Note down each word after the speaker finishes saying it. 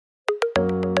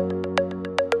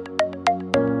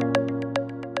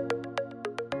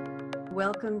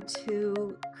Welcome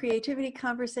to Creativity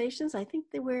Conversations. I think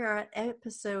that we're at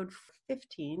episode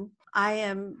 15. I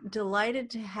am delighted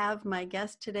to have my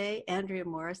guest today, Andrea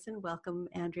Morrison. Welcome,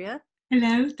 Andrea.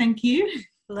 Hello, thank you.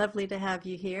 Lovely to have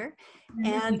you here.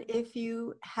 And if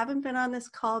you haven't been on this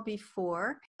call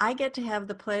before, I get to have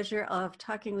the pleasure of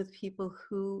talking with people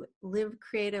who live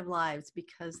creative lives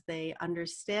because they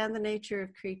understand the nature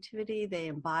of creativity, they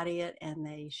embody it, and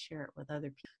they share it with other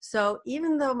people. So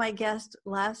even though my guest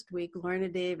last week, Lorna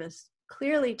Davis,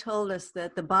 clearly told us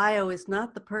that the bio is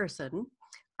not the person,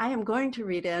 I am going to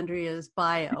read Andrea's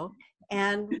bio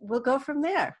and we'll go from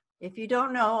there. If you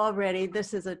don't know already,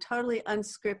 this is a totally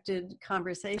unscripted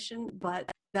conversation, but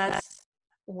that's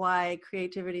why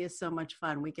creativity is so much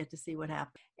fun. We get to see what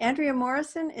happens. Andrea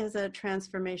Morrison is a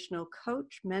transformational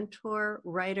coach, mentor,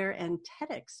 writer, and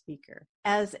TEDx speaker.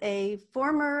 As a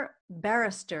former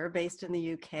barrister based in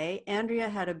the UK, Andrea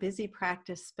had a busy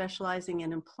practice specializing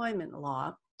in employment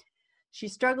law. She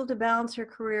struggled to balance her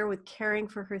career with caring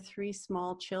for her 3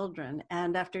 small children,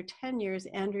 and after 10 years,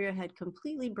 Andrea had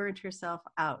completely burnt herself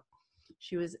out.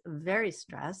 She was very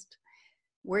stressed,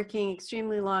 working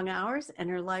extremely long hours, and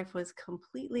her life was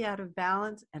completely out of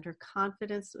balance, and her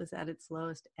confidence was at its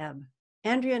lowest ebb.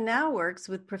 Andrea now works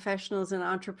with professionals and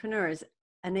entrepreneurs,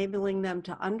 enabling them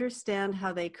to understand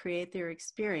how they create their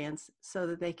experience so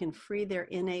that they can free their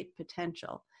innate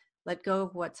potential, let go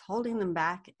of what's holding them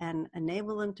back, and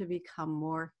enable them to become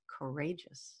more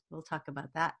courageous. We'll talk about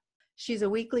that. She's a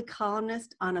weekly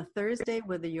columnist on a Thursday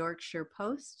with the Yorkshire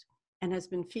Post and has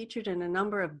been featured in a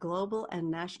number of global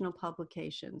and national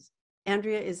publications.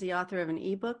 Andrea is the author of an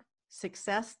ebook,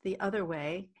 Success the Other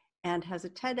Way, and has a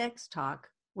TEDx talk,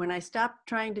 When I Stopped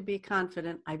Trying to Be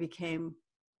Confident, I Became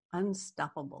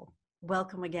Unstoppable.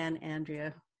 Welcome again,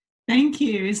 Andrea. Thank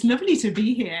you. It's lovely to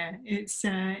be here.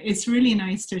 It's really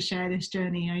nice to share this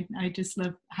journey. I just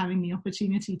love having the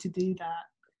opportunity to do that.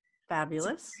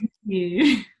 Fabulous. So thank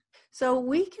you. So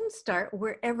we can start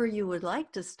wherever you would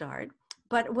like to start.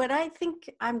 But what I think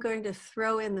I'm going to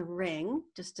throw in the ring,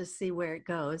 just to see where it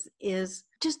goes, is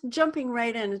just jumping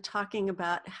right in and talking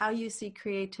about how you see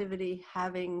creativity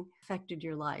having affected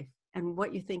your life and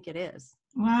what you think it is.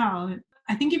 Wow.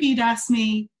 I think if you'd asked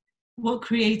me what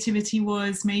creativity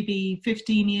was maybe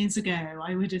 15 years ago,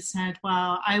 I would have said,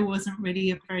 well, I wasn't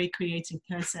really a very creative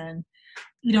person.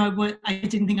 I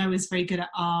didn't think I was very good at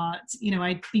art.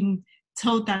 I'd been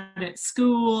told that at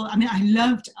school. I mean, I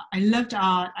loved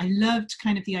art. I loved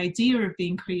kind of the idea of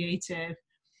being creative,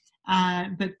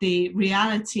 but the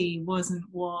reality wasn't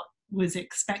what was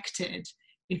expected,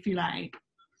 if you like.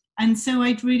 And so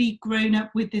I'd really grown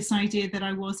up with this idea that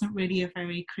I wasn't really a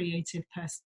very creative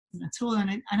person at all.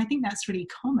 And I think that's really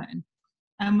common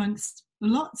amongst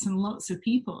lots and lots of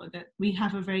people, that we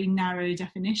have a very narrow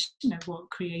definition of what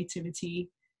creativity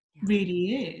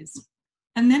really is.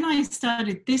 And then I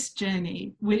started this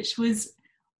journey, which was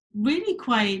really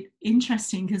quite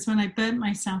interesting, because when I burnt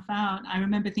myself out, I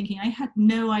remember thinking I had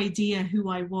no idea who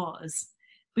I was,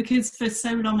 because for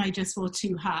so long I just wore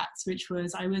 2 hats, which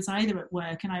was I was either at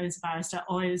work and I was a barrister,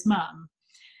 or I was mum.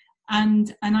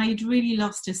 And I'd really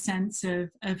lost a sense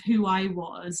of who I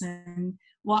was and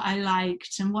what I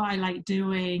liked and what I liked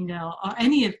doing, or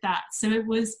any of that. So it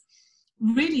was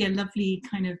really a lovely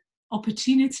kind of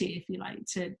opportunity, if you like,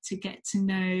 to get to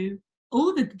know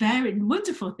all the very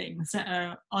wonderful things that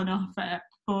are on offer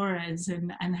for us,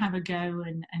 and have a go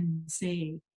and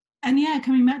see. And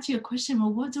coming back to your question,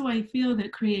 well, what do I feel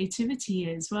that creativity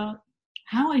is? Well,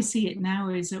 how I see it now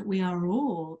is that we are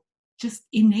all just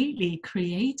innately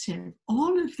creative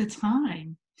all of the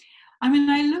time. I mean,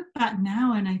 I look back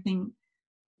now and I think,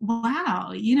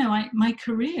 wow, my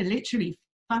career literally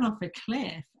fell off a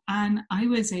cliff, and I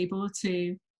was able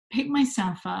to pick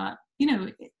myself up,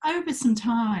 over some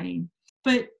time,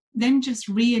 but then just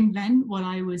reinvent what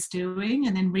I was doing,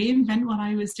 and then reinvent what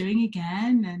I was doing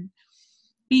again, and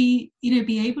be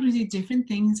able to do different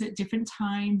things at different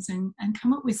times, and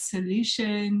come up with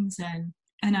solutions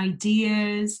and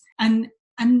ideas, and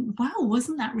wow,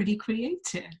 wasn't that really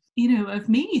creative, of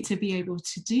me to be able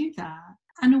to do that?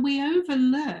 And we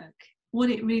overlook what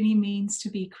it really means to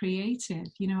be creative.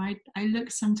 I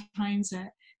look sometimes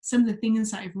at some of the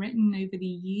things that I've written over the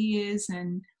years,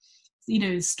 and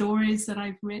stories that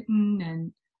I've written,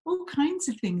 and all kinds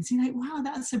of things. You're like, wow,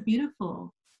 that's a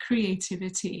beautiful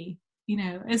creativity,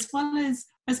 as well as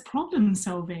problem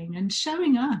solving and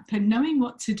showing up and knowing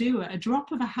what to do at a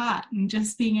drop of a hat, and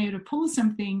just being able to pull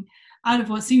something out of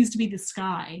what seems to be the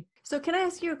sky. So can I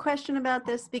ask you a question about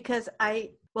this? Because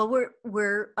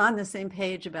we're on the same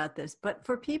page about this, but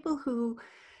for people who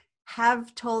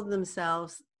have told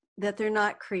themselves that they're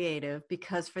not creative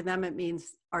because for them it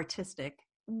means artistic,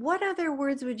 what other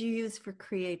words would you use for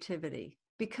creativity?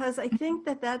 Because I think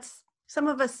that that's, some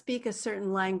of us speak a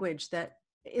certain language that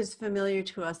is familiar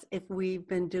to us if we've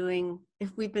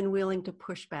been willing to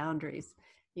push boundaries,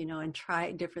 and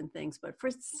try different things. But for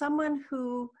someone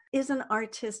who isn't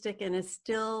artistic and is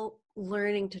still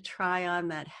learning to try on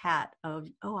that hat of,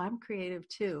 oh, I'm creative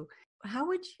too, how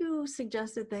would you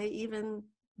suggest that they even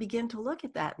begin to look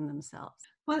at that in themselves?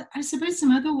 Well, I suppose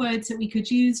some other words that we could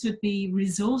use would be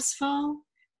resourceful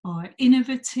or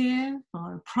innovative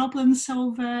or problem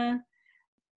solver,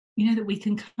 that we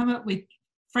can come up with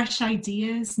fresh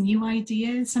ideas, new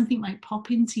ideas. Something might pop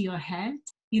into your head,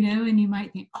 and you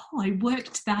might think, oh, I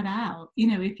worked that out.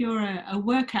 If you're a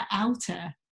worker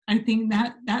outer, I think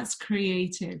that's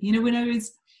creative. When I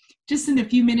was just in the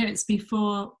few minutes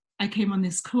before I came on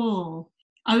this call,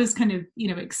 I was kind of,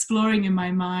 exploring in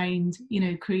my mind,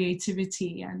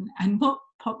 creativity, and what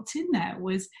popped in there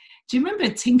was, do you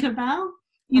remember Tinkerbell?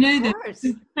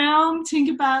 The film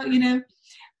Tinkerbell,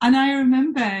 and I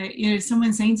remember,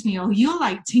 someone saying to me, oh, you're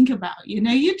like Tinkerbell,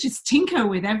 you just tinker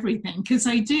with everything. Because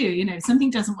I do,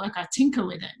 something doesn't work, I tinker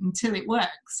with it until it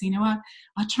works. I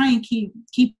try and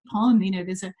keep on,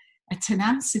 there's a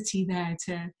tenacity there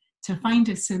to find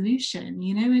a solution,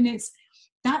 and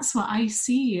that's what I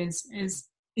see is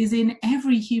in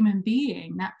every human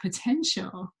being, that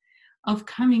potential of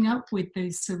coming up with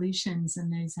those solutions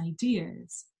and those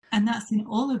ideas. And that's in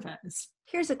all of us.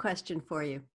 Here's a question for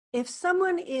you. If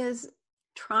someone is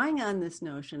trying on this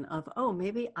notion of, oh,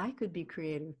 maybe I could be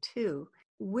creative too,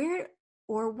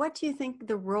 what do you think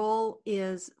the role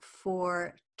is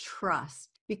for trust?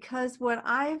 Because what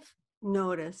I've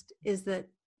noticed is that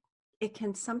it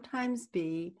can sometimes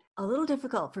be a little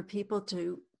difficult for people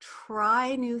to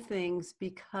try new things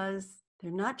because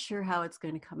they're not sure how it's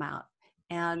going to come out.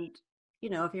 And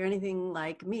if you're anything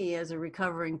like me as a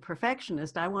recovering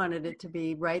perfectionist, I wanted it to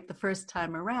be right the first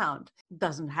time around.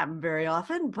 Doesn't happen very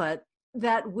often, but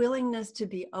that willingness to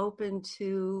be open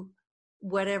to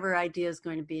whatever idea is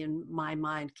going to be in my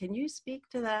mind. Can you speak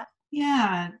to that?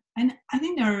 Yeah, and I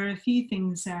think there are a few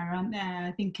things there, aren't there?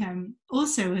 I think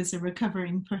also as a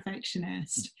recovering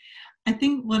perfectionist, I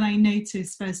think what I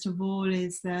noticed first of all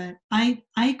is that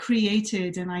I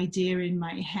created an idea in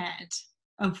my head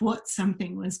of what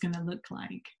something was going to look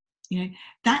like.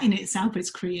 That in itself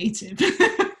is creative.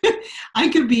 I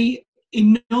could be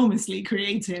enormously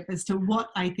creative as to what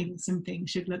I think something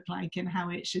should look like and how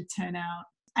it should turn out.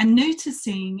 And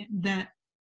noticing that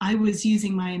I was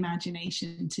using my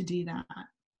imagination to do that.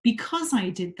 Because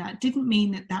I did that didn't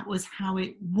mean that that was how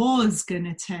it was going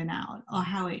to turn out or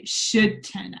how it should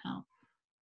turn out.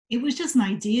 It was just an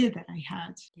idea that I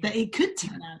had, that it could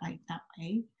turn out like that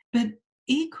way. But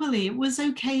equally, it was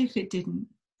okay if it didn't,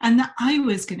 and that I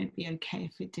was going to be okay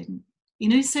if it didn't.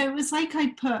 So it was like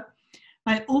I put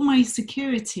all my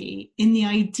security in the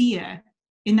idea,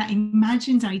 in that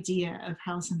imagined idea of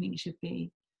how something should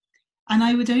be. And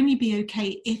I would only be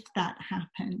okay if that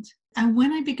happened. And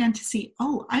when I began to see,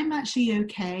 oh, I'm actually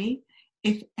okay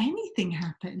if anything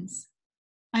happens,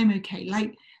 I'm okay.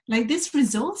 Like this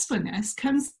resourcefulness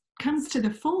comes to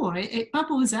the fore. It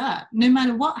bubbles up. No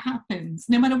matter what happens,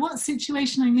 no matter what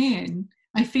situation I'm in,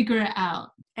 I figure it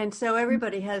out. And so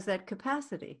everybody has that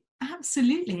capacity.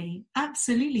 Absolutely.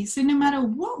 So no matter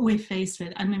what we're faced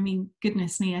with, and I mean,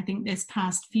 goodness me, I think this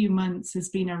past few months has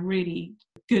been a really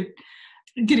good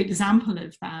example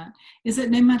of that, is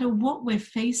that no matter what we're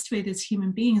faced with as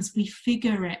human beings, we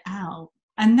figure it out.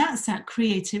 And that's that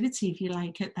creativity, if you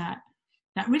like, at that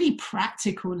really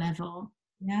practical level.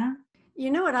 Yeah.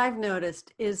 What I've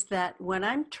noticed is that when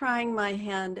I'm trying my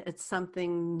hand at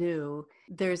something new,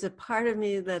 there's a part of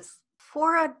me that's,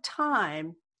 for a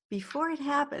time before it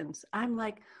happens, I'm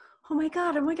like, oh my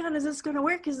God, is this going to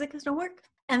work? Is it going to work?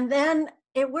 And then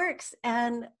it works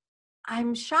and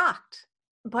I'm shocked.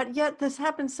 But yet this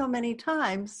happens so many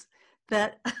times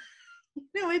that,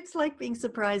 it's like being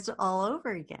surprised all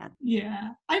over again. Yeah,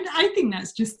 I think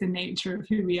that's just the nature of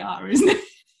who we are, isn't it?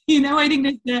 I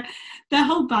think there's the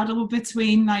whole battle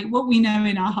between like what we know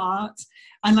in our heart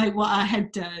and like what our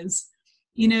head does,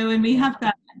 and we have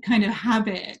that kind of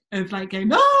habit of like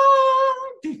going,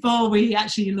 before we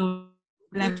actually look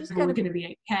we're going to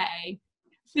be okay.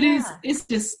 But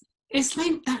it's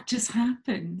like that just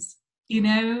happens, and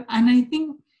I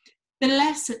think the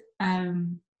less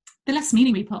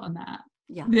meaning we put on that,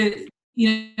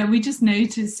 we just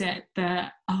notice it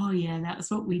that, oh yeah,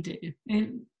 that's what we do.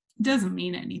 It doesn't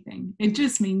mean anything. It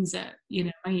just means that,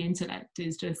 my intellect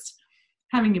is just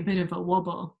having a bit of a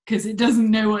wobble because it doesn't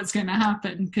know what's going to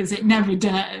happen, because it never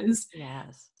does.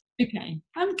 Yes. Okay,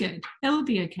 I'm good. It'll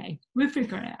be okay. We'll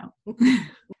figure it out.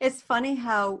 It's funny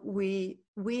how we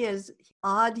as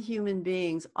odd human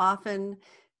beings often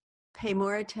pay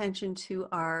more attention to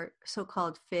our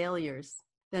so-called failures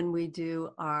than we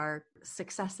do our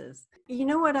successes. You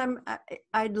know what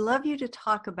I'd love you to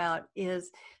talk about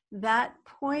is that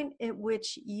point at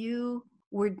which you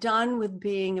were done with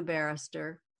being a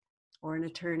barrister or an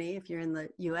attorney if you're in the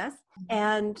US,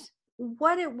 and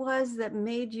what it was that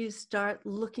made you start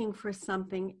looking for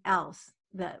something else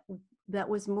that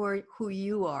was more who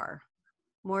you are,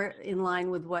 more in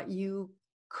line with what you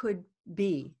could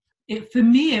be. For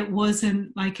me, it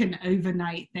wasn't like an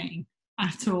overnight thing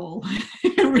at all.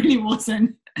 It really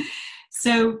wasn't.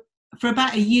 So for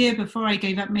about a year before I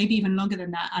gave up, maybe even longer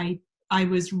than that, I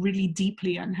was really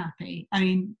deeply unhappy. I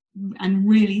mean, and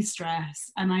really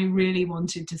stressed, and I really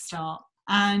wanted to stop.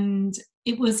 And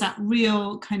it was that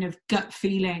real kind of gut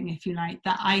feeling, if you like,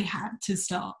 that I had to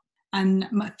stop. And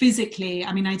physically,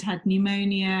 I mean, I'd had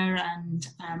pneumonia, and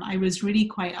I was really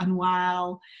quite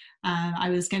unwell. I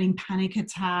was getting panic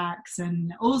attacks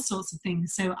and all sorts of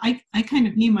things. So I kind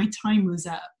of knew my time was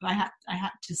up. I had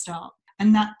to stop.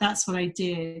 And that's what I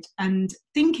did. And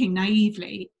thinking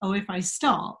naively, oh, if I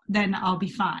stop, then I'll be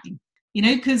fine. You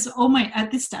know, because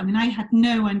at this time, I mean, I had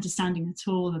no understanding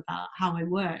at all about how I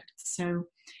worked. So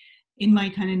in my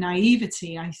kind of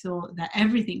naivety, I thought that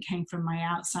everything came from my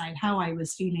outside. How I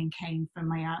was feeling came from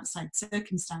my outside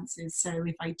circumstances. So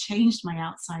if I changed my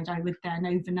outside, I would then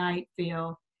overnight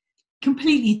feel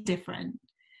completely different.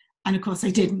 And of course I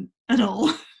didn't at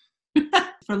all.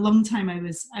 For a long time I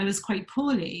was quite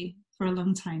poorly for a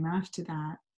long time after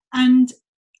that. And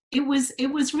it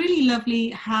was really lovely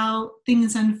how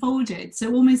things unfolded.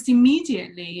 So almost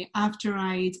immediately after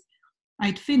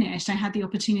I'd finished, I had the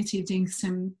opportunity of doing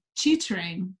some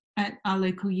tutoring at our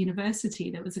local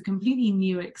university. That was a completely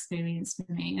new experience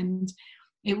for me. And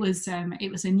it was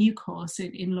a new course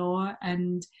in law,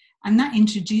 and that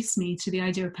introduced me to the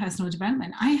idea of personal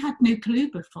development. I had no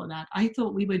clue before that. I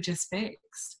thought we were just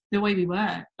fixed the way we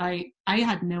were. I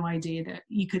had no idea that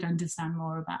you could understand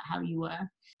more about how you were.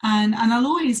 And I'll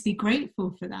always be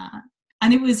grateful for that.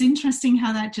 And it was interesting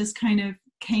how that just kind of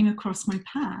came across my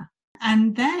path.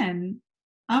 And then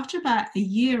after about a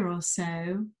year or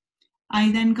so,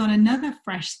 I then got another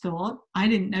fresh thought. I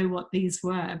didn't know what these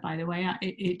were, by the way.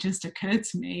 It just occurred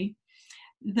to me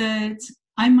that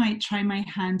I might try my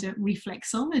hand at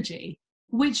reflexology,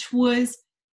 which was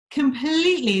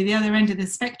completely the other end of the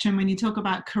spectrum when you talk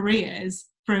about careers,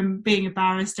 from being a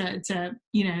barrister to,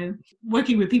 you know,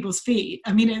 working with people's feet.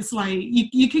 I mean, it's like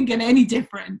you can get any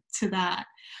different to that.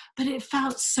 But it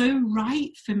felt so right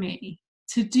for me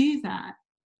to do that.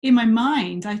 In my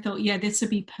mind, I thought, yeah, this would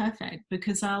be perfect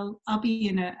because I'll be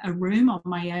in a room on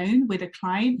my own with a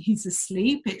client who's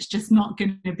asleep. It's just not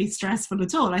going to be stressful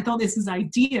at all. I thought this was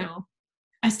ideal.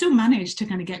 I still managed to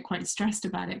kind of get quite stressed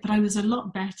about it, but I was a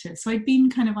lot better. So I'd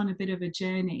been kind of on a bit of a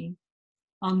journey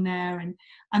on there. And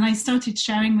I started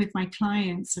sharing with my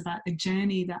clients about the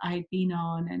journey that I'd been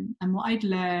on and what I'd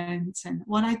learned and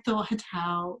what I thought had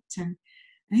helped. And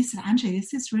they said, Andrea,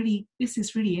 this is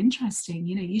really interesting.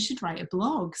 You know, you should write a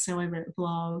blog. So I wrote a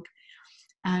blog.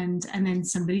 And then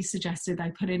somebody suggested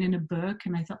I put it in a book.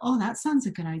 And I thought, oh, that sounds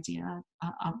a good idea.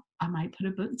 I might put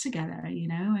a book together, you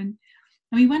know. And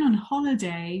we went on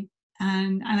holiday,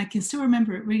 and I can still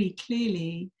remember it really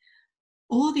clearly.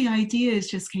 All the ideas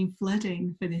just came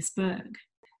flooding for this book,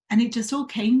 and it just all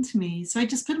came to me. So I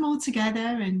just put them all together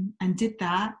and did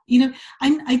that. You know,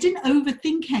 I didn't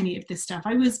overthink any of this stuff.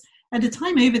 I was at the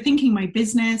time overthinking my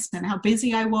business and how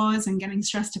busy I was and getting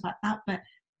stressed about that. But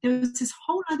there was this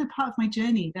whole other part of my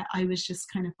journey that I was just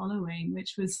kind of following,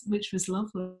 which was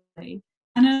lovely.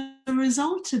 And as a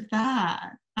result of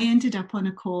that, I ended up on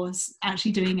a course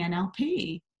actually doing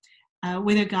NLP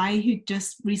with a guy who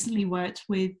just recently worked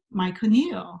with Michael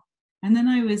Neill. And then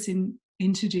I was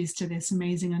introduced to this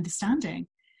amazing understanding.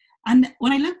 And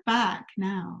when I look back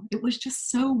now, it was just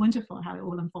so wonderful how it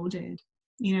all unfolded,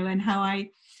 you know, and how I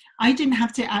didn't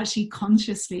have to actually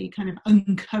consciously kind of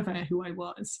uncover who I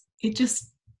was. I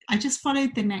just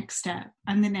followed the next step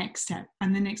and the next step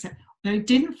and the next step. Though it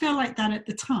didn't feel like that at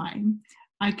the time,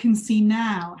 I can see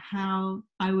now how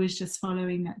I was just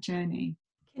following that journey.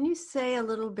 Can you say a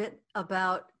little bit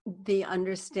about the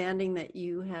understanding that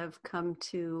you have come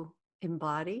to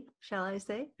embody, shall I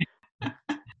say?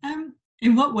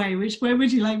 In what way? Where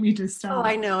would you like me to start? Oh,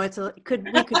 I know we could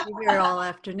be here all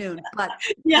afternoon, but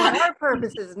yeah. For our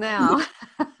purposes now,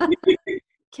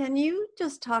 can you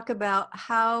just talk about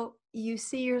how you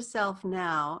see yourself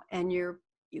now and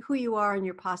who you are and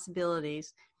your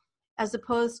possibilities, as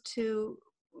opposed to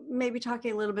maybe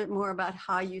talking a little bit more about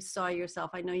how you saw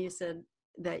yourself. I know you said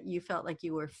that you felt like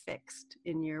you were fixed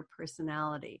in your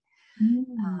personality.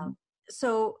 Mm.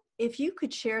 So if you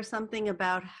could share something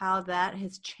about how that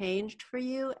has changed for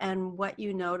you and what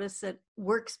you notice that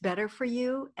works better for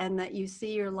you and that you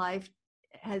see your life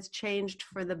has changed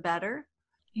for the better.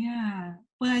 Yeah.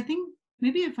 Well, I think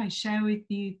maybe if I share with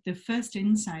you the first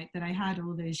insight that I had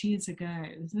all those years ago,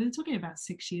 so we're talking about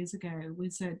 6 years ago,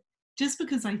 was that just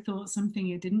because I thought something,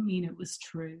 it didn't mean it was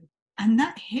true. And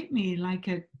that hit me like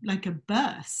a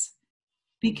bus,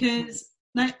 because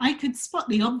like I could spot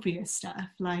the obvious stuff.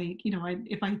 Like,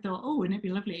 if I thought, oh, wouldn't it be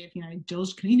lovely if,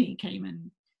 George Clooney came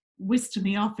and whisked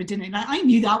me off for dinner? Like, I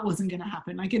knew that wasn't going to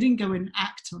happen. Like, I didn't go and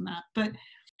act on that. But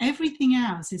everything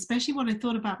else, especially what I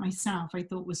thought about myself, I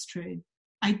thought was true.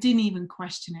 I didn't even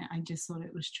question it. I just thought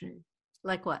it was true.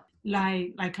 Like what?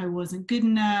 Like I wasn't good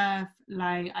enough,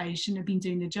 like I shouldn't have been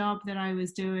doing the job that I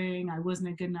was doing, I wasn't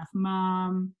a good enough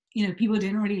mom, people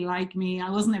didn't really like me, I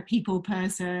wasn't a people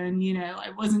person,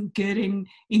 I wasn't good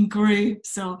in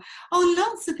groups, or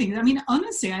lots of things. I mean,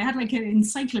 honestly, I had like an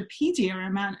encyclopedia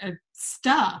amount of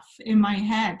stuff in my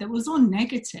head that was all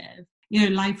negative.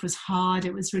 Life was hard,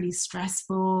 it was really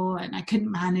stressful, and I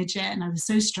couldn't manage it, and I was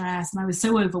so stressed, and I was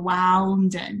so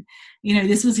overwhelmed, and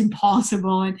this was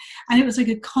impossible, and it was like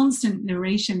a constant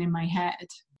narration in my head,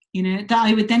 that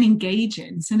I would then engage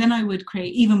in. So then I would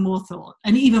create even more thought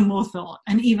and even more thought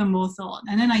and even more thought,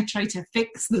 and then I try to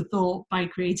fix the thought by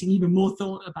creating even more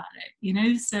thought about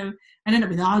it, so I ended up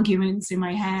with arguments in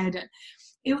my head.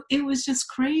 It was just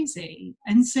crazy.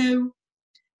 And so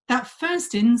that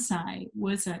first insight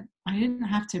was that I didn't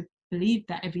have to believe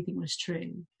that everything was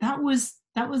true. That was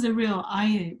a real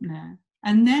eye-opener.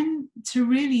 And then to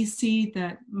really see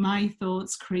that my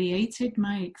thoughts created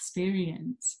my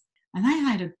experience. And I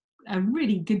had a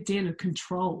really good deal of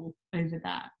control over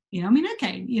that.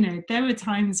 There were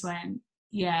times when,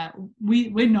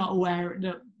 we're not aware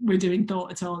that we're doing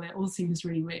thought at all. It all seems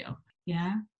really real.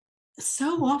 Yeah.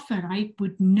 So often I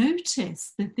would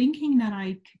notice the thinking that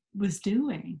I was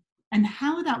doing and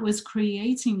how that was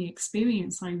creating the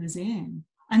experience I was in.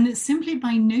 And that simply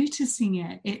by noticing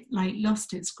it like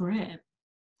lost its grip.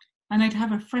 And I'd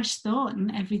have a fresh thought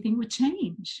and everything would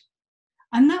change.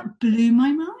 And that blew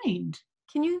my mind.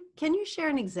 Can you share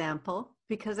an example?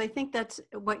 Because I think that's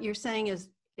what you're saying is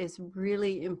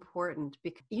really important.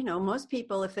 Because, most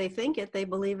people, if they think it, they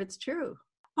believe it's true.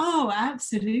 Oh,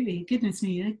 absolutely. Goodness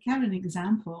me, I have an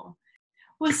example.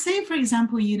 Well, say, for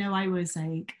example, I was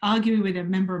like arguing with a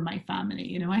member of my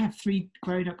family. I have 3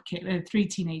 grown-up kids, 3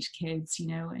 teenage kids,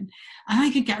 and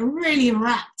I could get really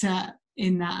wrapped up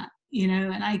in that,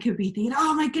 and I could be thinking,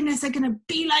 oh my goodness, they're going to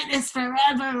be like this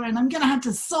forever, and I'm going to have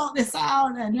to sort this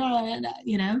out, and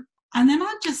then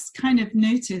I just kind of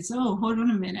notice, oh, hold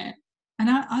on a minute. And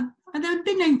there'd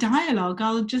be no dialogue.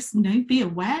 I'll just be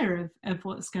aware of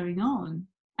what's going on.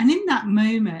 And in that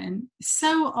moment,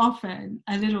 so often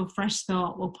a little fresh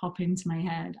thought will pop into my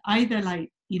head. Either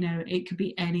like, it could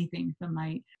be anything from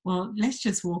like, well, let's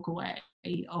just walk away,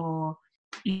 or,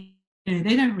 they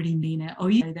don't really mean it,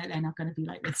 or, that they're not going to be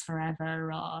like this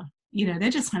forever, or, they're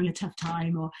just having a tough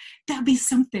time, or there'll be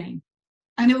something.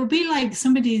 And it will be like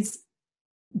somebody's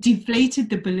deflated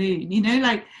the balloon,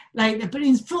 like the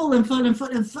balloon's full and full and full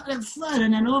and full and full,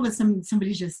 and then all of a sudden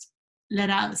somebody just let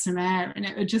out some air and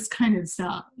it would just kind of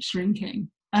start shrinking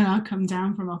and I'll come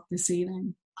down from off the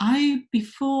ceiling.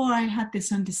 Before I had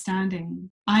this understanding,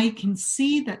 I can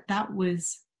see that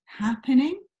was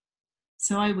happening.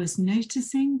 So I was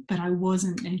noticing, but I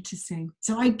wasn't noticing.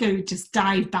 So I just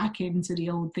dive back into the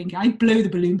old thinking. I blow the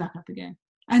balloon back up again.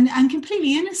 And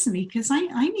completely innocently, because I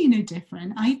knew no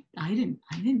different. I didn't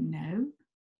know.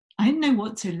 I didn't know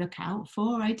what to look out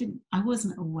for. I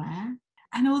wasn't aware.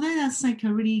 And although that's like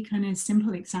a really kind of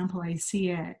simple example, I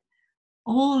see it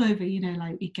all over,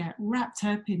 like we get wrapped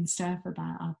up in stuff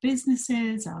about our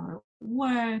businesses, our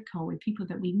work, or with people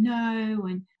that we know.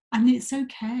 And it's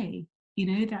okay,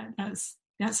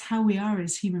 that's how we are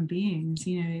as human beings.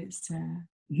 It's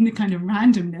the kind of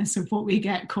randomness of what we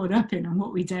get caught up in and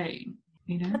what we don't,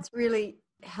 That's really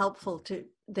helpful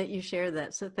that you share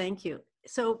that. So thank you.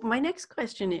 So my next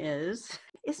question isn't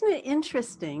it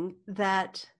interesting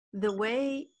that the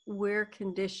way we're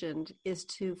conditioned is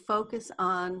to focus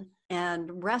on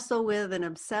and wrestle with and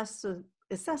obsess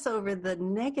over the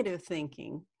negative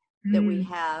thinking that we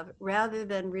have, rather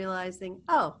than realizing,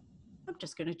 oh, I'm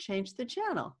just going to change the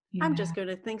channel. Yeah. I'm just going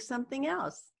to think something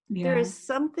else. Yeah. There is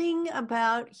something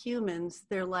about humans.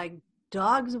 They're like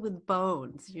dogs with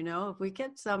bones. If we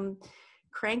get some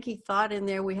cranky thought in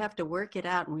there, we have to work it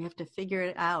out and we have to figure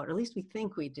it out. Or at least we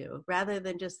think we do, rather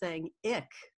than just saying, ick.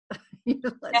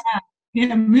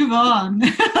 Yeah, move on.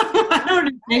 I don't want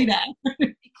to say that.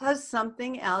 Because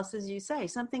something else, as you say,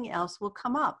 something else will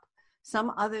come up.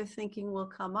 Some other thinking will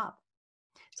come up.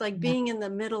 It's like being in the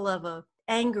middle of a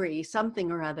angry something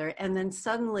or other, and then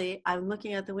suddenly I'm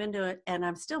looking out the window and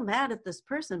I'm still mad at this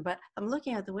person, but I'm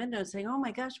looking out the window and saying, oh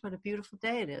my gosh, what a beautiful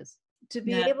day it is. To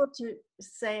be able to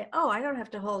say, oh, I don't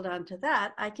have to hold on to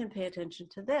that. I can pay attention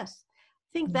to this.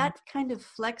 I think that kind of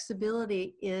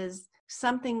flexibility is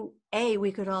something, A,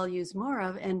 we could all use more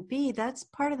of, and B, that's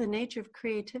part of the nature of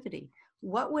creativity.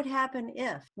 What would happen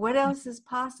if? What else is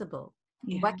possible?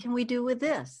 What can we do with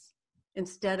this?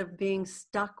 Instead of being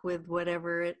stuck with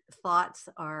whatever thoughts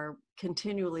are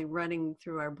continually running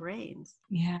through our brains.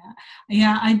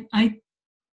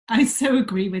 I so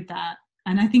agree with that.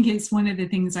 And I think it's one of the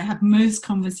things I have most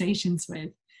conversations with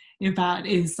about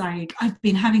is like, I've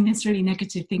been having this really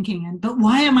negative thinking, but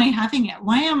why am I having it?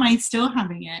 Why am I still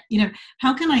having it? You know,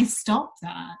 how can I stop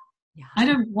that? I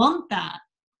don't want that.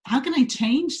 How can I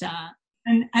change that?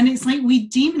 And it's like we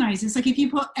demonize. It's like if you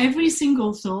put every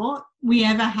single thought we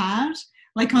ever had,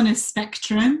 like on a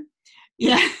spectrum,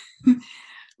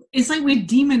 it's like we're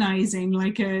demonizing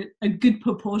like a good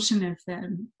proportion of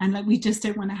them, and like we just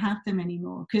don't want to have them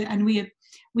anymore. And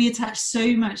we attach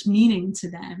so much meaning to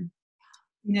them,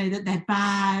 you know, that they're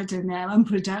bad and they're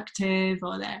unproductive,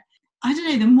 or I don't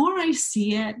know, the more I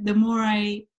see it, the more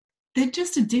they're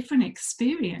just a different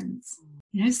experience,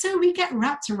 you know. So we get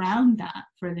wrapped around that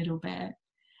for a little bit,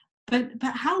 but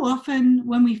how often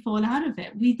when we fall out of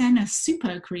it, we then are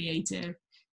super creative,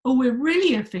 or we're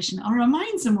really efficient, or our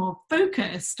minds are more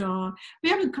focused, or we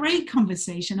have a great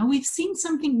conversation, or we've seen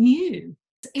something new.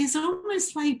 It's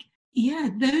almost like,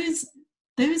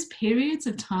 those periods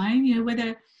of time, you know,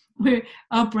 whether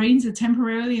our brains are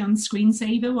temporarily on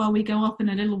screensaver while we go off in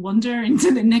a little wander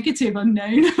into the negative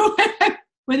unknown,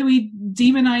 whether we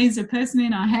demonize a person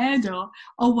in our head or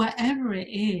whatever it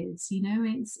is, you know,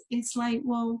 it's like,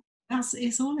 well,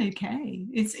 it's all okay.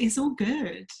 It's all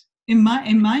good. In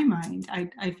my mind,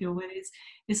 I feel that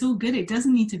it's all good. It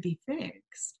doesn't need to be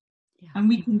fixed, and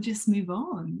we can just move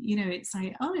on. You know, it's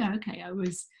like, oh yeah, okay, I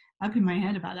was up in my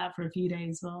head about that for a few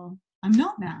days. Well, I'm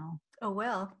not now. Oh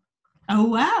well. Oh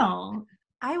wow.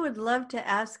 I would love to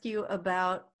ask you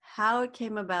about how it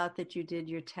came about that you did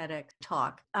your TEDx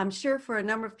talk. I'm sure for a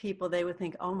number of people, they would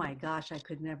think, oh my gosh, I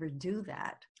could never do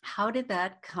that. How did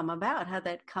that come about? How did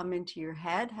that come into your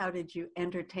head? How did you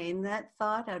entertain that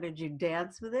thought? How did you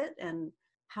dance with it? And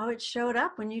how it showed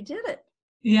up when you did it?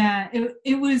 Yeah,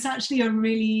 it was actually a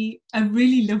really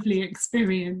lovely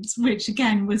experience, which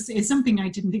again is something I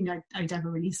didn't think I'd ever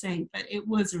really say, but it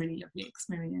was a really lovely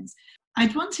experience.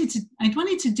 I'd wanted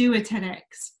to do a TEDx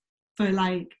for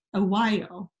like a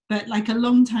while, but like a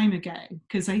long time ago,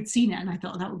 because I'd seen it and I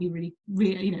thought that would be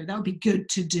really, you know, that would be good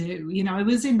to do. You know, I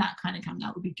was in that kind of camp,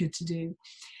 that would be good to do.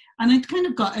 And I'd kind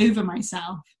of got over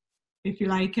myself, if you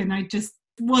like, and I just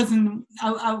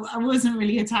I wasn't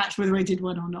really attached whether I did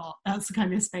one or not. That's the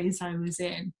kind of space I was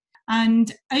in.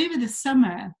 And over the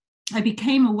summer, I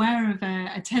became aware of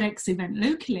a TEDx event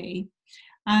locally.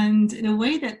 And the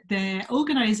way that the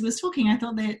organizer was talking, I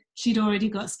thought that she'd already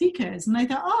got speakers. And I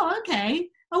thought, oh, okay.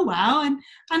 Oh, wow. And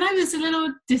I was a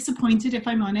little disappointed, if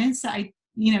I'm honest, that I,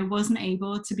 you know, wasn't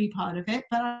able to be part of it.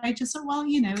 But I just thought, well,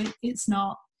 you know, it's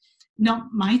not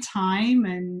my time,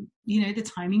 and, you know, the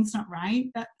timing's not right.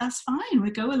 That's fine.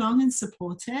 We'll go along and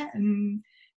support it. And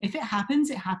if it happens,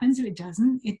 it happens. If it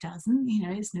doesn't, it doesn't. You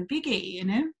know, it's no biggie, you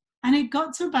know. And it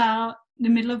got to about the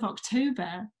middle of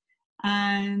October.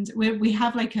 And we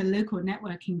have like a local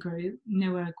networking group, and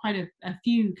there were quite a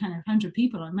few, kind of 100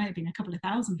 people, it might have been a couple of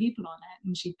thousand people on it.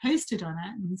 And she posted on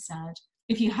it and said,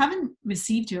 if you haven't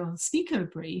received your speaker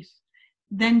brief,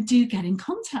 then do get in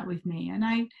contact with me. And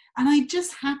I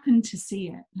just happened to see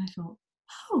it. And I thought,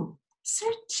 oh, so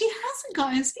she hasn't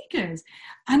got her speakers.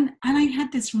 And I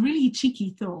had this really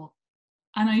cheeky thought.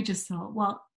 And I just thought,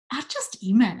 well, I'll just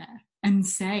email her and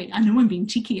say, I know I'm being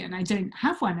cheeky and I don't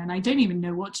have one and I don't even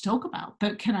know what to talk about,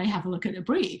 but can I have a look at the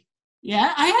brief?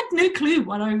 Yeah, I had no clue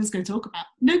what I was going to talk about.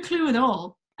 No clue at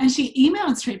all. And she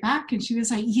emailed straight back and she was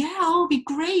like, yeah, it'll be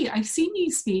great. I've seen you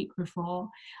speak before.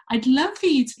 I'd love for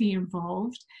you to be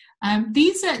involved.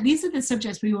 These are the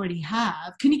subjects we already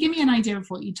have. Can you give me an idea of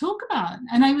what you talk about?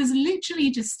 And I was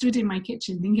literally just stood in my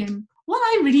kitchen thinking, well,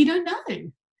 I really don't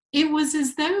know. It was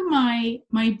as though my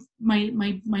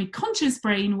conscious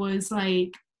brain was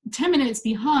like 10 minutes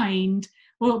behind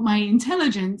what my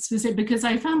intelligence was, it because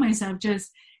I found myself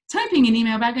just typing an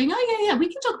email back going, oh yeah,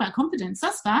 we can talk about confidence.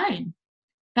 That's fine.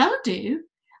 That'll do.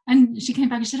 And she came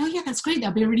back and said, oh yeah, that's great.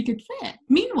 That'll be a really good fit.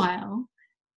 Meanwhile,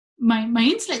 my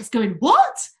intellect's going,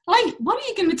 what? Like, what are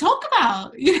you going to talk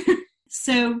about?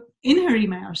 So in her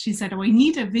email, she said, oh, I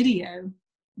need a video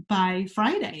by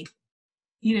Friday,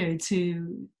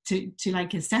 to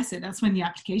like assess it. That's when the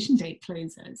application date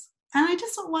closes. And I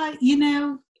just thought, well,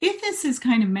 if this is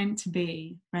kind of meant to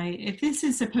be, right, if this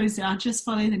is supposed to, I'll just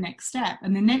follow the next step.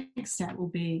 And the next step will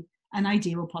be an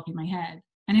idea will pop in my head.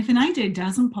 And if an idea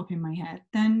doesn't pop in my head,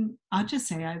 then I'll just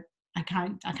say, I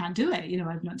can't do it.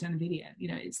 I've not done a video,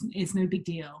 it's no big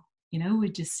deal, we'll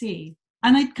just see.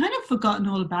 And I'd kind of forgotten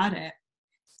all about it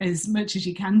as much as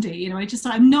you can do. I just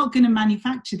thought, I'm not going to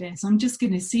manufacture this. I'm just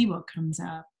going to see what comes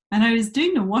up. And I was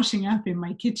doing the washing up in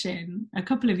my kitchen a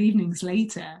couple of evenings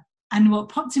later. And what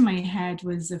popped in my head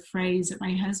was a phrase that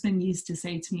my husband used to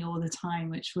say to me all the time,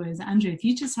 which was, Andrea, if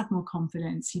you just had more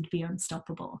confidence, you'd be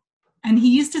unstoppable. And he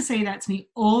used to say that to me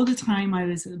all the time I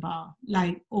was at the bar,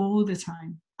 like all the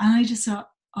time. And I just thought,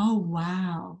 oh,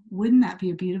 wow, wouldn't that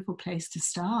be a beautiful place to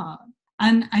start?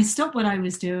 And I stopped what I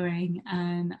was doing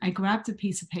and I grabbed a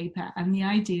piece of paper and the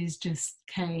ideas just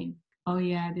came. Oh,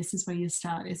 yeah, this is where you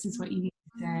start. This is what you need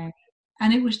to say.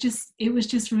 And it was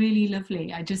just really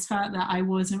lovely. I just felt that I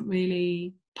wasn't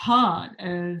really part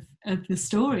of the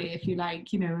story, if you like,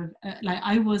 like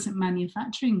I wasn't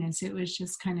manufacturing this. It was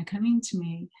just kind of coming to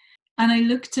me. And I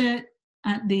looked at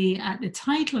the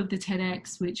title of the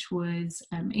TEDx, which was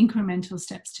Incremental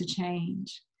Steps to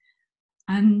Change.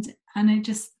 And I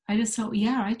just thought,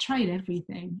 yeah, I tried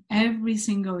everything, every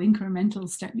single incremental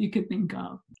step you could think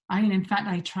of. In fact,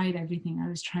 I tried everything. I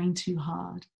was trying too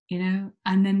hard,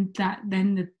 and then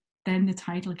the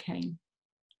title came,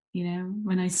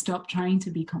 when I stopped trying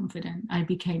to be confident, I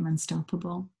became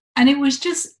unstoppable. And it was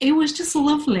just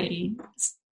lovely.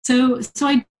 So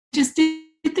I just did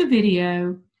the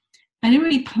video. I didn't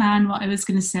really plan what I was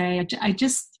going to say. I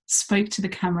just spoke to the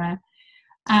camera.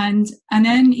 And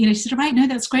then, she said, right, no,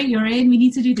 that's great. You're in. We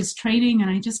need to do this training. And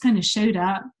I just kind of showed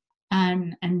up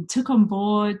and took on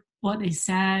board what they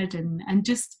said and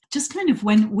just kind of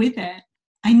went with it.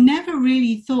 I never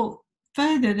really thought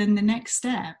further than the next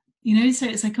step, so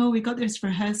it's like, oh, we got this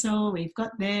rehearsal. We've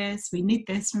got this. We need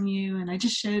this from you. And I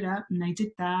just showed up and I did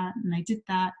that and I did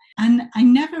that. And I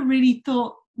never really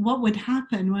thought what would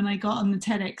happen when I got on the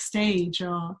TEDx stage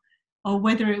or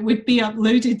whether it would be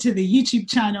uploaded to the YouTube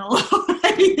channel or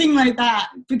anything like that,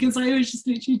 because I was just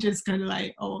literally just kind of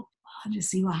like, oh, I'll just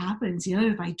see what happens.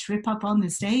 If I trip up on the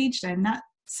stage, then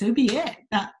so be it.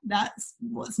 That's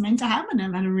what's meant to happen.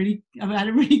 I've had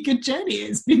a really good journey.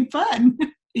 It's been fun.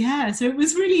 Yeah, so it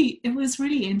was really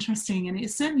interesting, and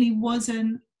it certainly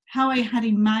wasn't how I had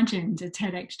imagined a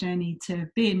TEDx journey to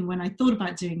have been when I thought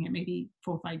about doing it maybe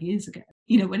 4 or 5 years ago,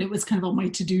 when it was kind of on my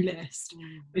to-do list,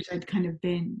 which I'd kind of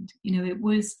binned, it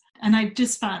was, and I've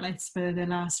just felt like for the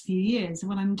last few years,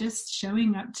 well, I'm just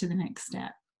showing up to the next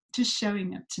step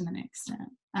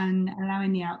and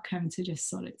allowing the outcome to just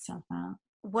sort itself out.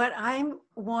 What I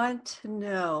want to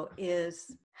know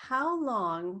is how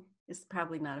long, is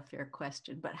probably not a fair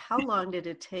question, but how long did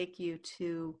it take you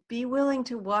to be willing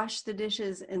to wash the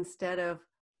dishes instead of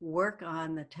work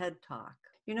on the TED Talk?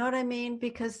 You know what I mean?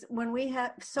 Because when we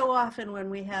have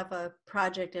a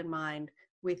project in mind,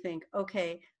 we think,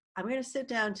 okay, I'm going to sit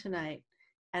down tonight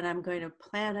and I'm going to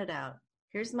plan it out.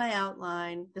 Here's my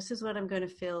outline. This is what I'm going to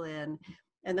fill in.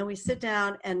 And then we sit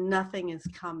down and nothing is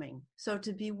coming. So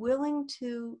to be willing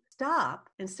to stop,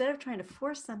 instead of trying to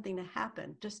force something to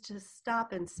happen, just to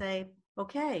stop and say,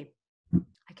 okay,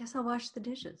 I guess I'll wash the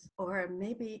dishes, or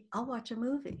maybe I'll watch a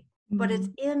movie. Mm-hmm. But it's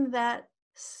in that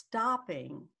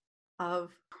stopping of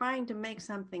trying to make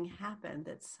something happen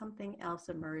that something else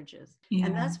emerges. Yeah.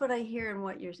 And that's what I hear in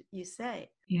what you say.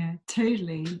 Yeah,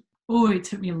 totally. Oh, it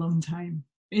took me a long time.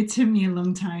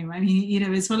 I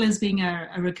mean, as well as being a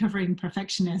recovering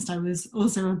perfectionist, I was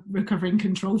also a recovering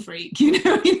control freak,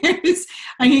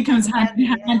 I think it comes hand in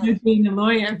hand with being a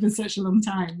lawyer for such a long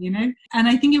time, And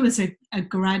I think it was a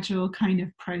gradual kind of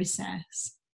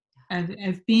process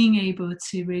of being able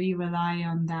to really rely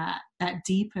on that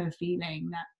deeper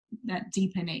feeling, that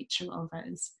deeper nature of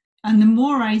us. And the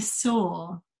more I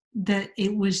saw that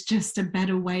it was just a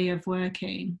better way of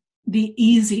working, the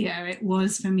easier it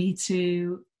was for me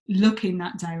to look in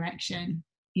that direction,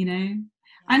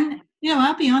 And,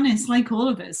 I'll be honest, like all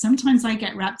of us, sometimes I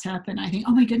get wrapped up and I think,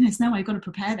 oh my goodness, no, I've got to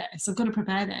prepare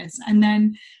this. And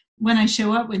then when I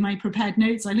show up with my prepared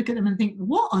notes, I look at them and think,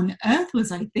 what on earth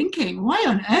was I thinking? Why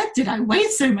on earth did I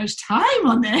waste so much time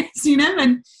on this?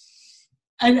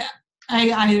 And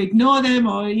I ignore them,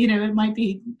 or, it might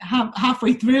be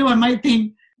halfway through, I might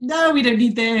think, no, we don't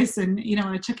need this. And,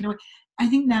 I chuck it away. I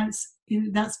think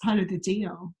that's part of the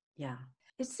deal. Yeah.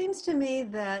 It seems to me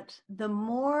that the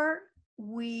more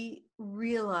we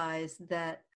realize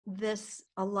that this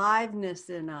aliveness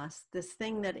in us, this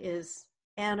thing that is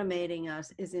animating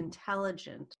us, is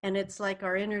intelligent. And it's like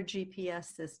our inner GPS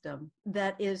system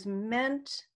that is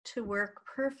meant to work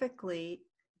perfectly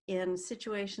in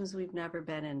situations we've never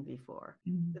been in before.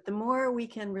 But the more we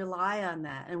can rely on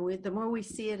that, and the more we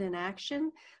see it in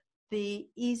action, the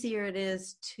easier it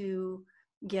is to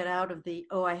get out of the,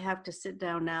 oh, I have to sit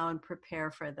down now and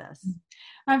prepare for this.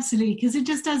 Absolutely, because it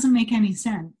just doesn't make any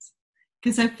sense.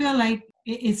 Because I feel like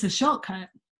it's a shortcut,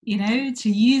 to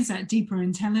use that deeper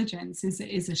intelligence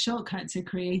is a shortcut to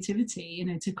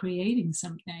creativity, to creating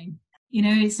something.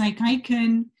 It's like I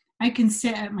can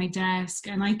sit at my desk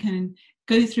and I can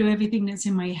go through everything that's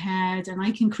in my head and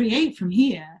I can create from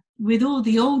here with all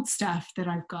the old stuff that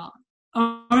I've got.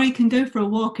 Or I can go for a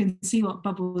walk and see what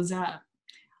bubbles up.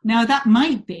 Now that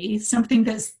might be something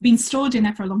that's been stored in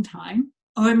there for a long time,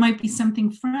 or it might be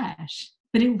something fresh,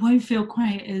 but it won't feel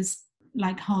quite as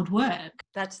like hard work.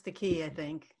 That's the key, I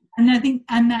think. And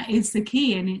that is the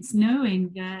key. And it's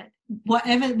knowing that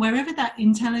wherever that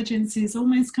intelligence is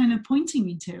almost kind of pointing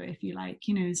me to, if you like,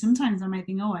 sometimes I might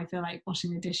think, oh, I feel like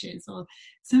washing the dishes, or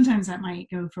sometimes I might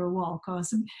go for a walk, or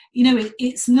some,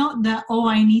 it's not that, oh,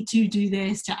 I need to do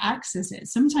this to access it.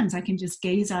 Sometimes I can just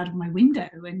gaze out of my window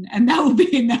and that will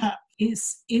be enough.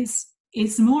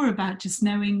 It's more about just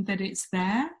knowing that it's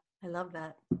there. I love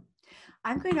that.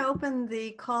 I'm going to open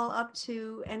the call up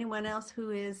to anyone else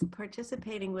who is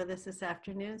participating with us this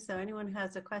afternoon. So anyone who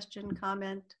has a question,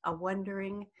 comment, a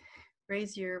wondering,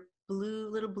 raise your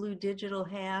little blue digital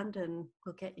hand and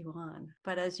we'll get you on.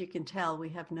 But as you can tell, we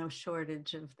have no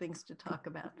shortage of things to talk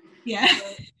about. Yeah.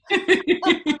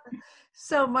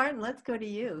 So Martin, let's go to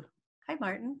you. Hi,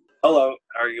 Martin. Hello.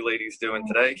 How are you ladies doing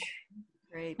today?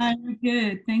 Great. I'm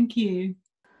good. Thank you.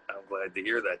 I'm glad to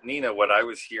hear that. Nina, what I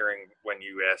was hearing when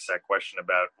you asked that question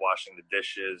about washing the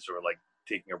dishes or like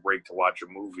taking a break to watch a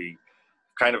movie,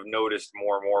 kind of noticed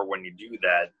more and more when you do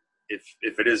that, if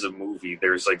it is a movie,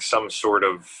 there's like some sort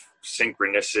of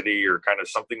synchronicity or kind of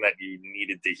something that you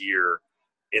needed to hear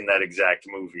in that exact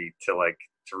movie to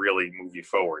really move you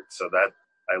forward. So that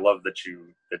I love that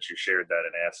you shared that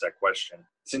and asked that question.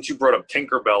 Since you brought up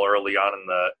Tinkerbell early on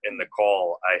in the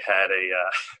call, I had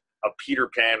a Peter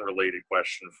Pan related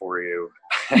question for you.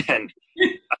 And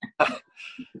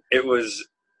it was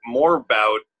more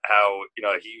about how,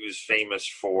 he was famous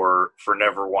for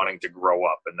never wanting to grow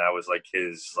up. And that was like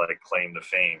his claim to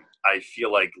fame. I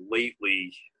feel like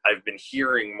lately I've been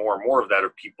hearing more and more of that,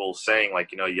 of people saying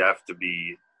you have to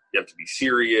be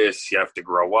serious, you have to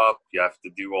grow up, you have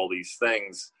to do all these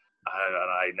things.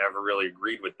 I never really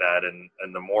agreed with that,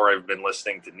 and the more I've been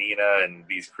listening to Nina and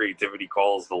these creativity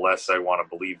calls, the less I want to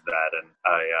believe that, and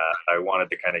I wanted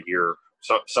to kind of hear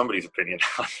somebody's opinion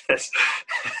on this.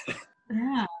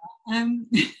 Yeah,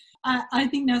 I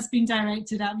think that's been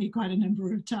directed at me quite a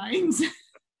number of times.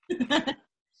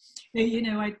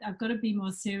 I've got to be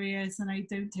more serious, and I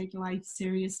don't take life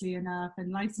seriously enough,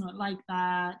 and life's not like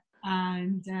that.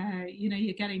 And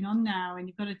you're getting on now and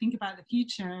you've got to think about the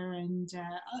future, and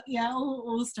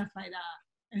all stuff like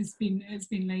that has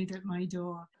been laid at my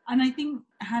door. And I think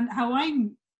how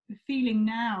I'm feeling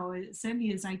now,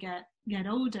 certainly as I get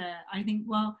older, I think,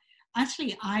 well,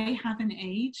 actually I haven't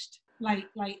aged, like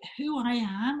who I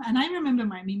am. And I remember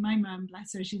my mum,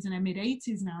 bless her, she's in her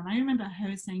mid-80s now, and I remember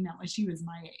her saying that when she was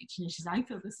my age, she's I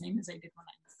feel the same as I did when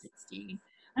I was 16.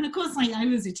 And of course, I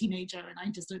was a teenager and I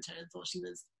just looked at her and thought she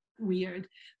was weird,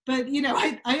 but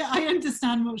I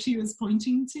understand what she was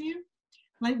pointing to.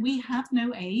 Like, we have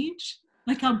no age,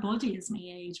 like our body is my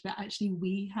age, but actually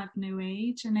we have no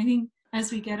age. And I think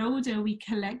as we get older, we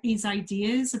collect these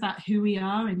ideas about who we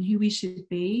are and who we should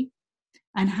be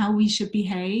and how we should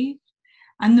behave.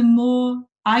 And the more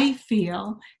I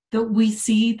feel that we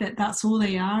see that that's all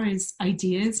they are, is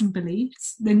ideas and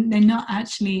beliefs, then they're not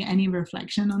actually any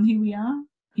reflection on who we are,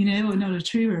 or not a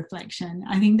true reflection.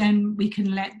 I think then we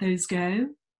can let those go.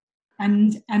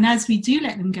 And as we do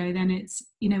let them go, then it's,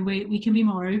 we can be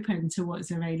more open to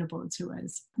what's available to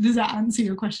us. Does that answer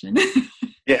your question?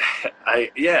 It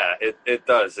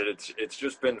does. It's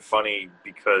just been funny,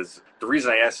 because the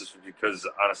reason I asked this was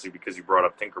because you brought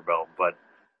up Tinkerbell, but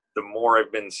the more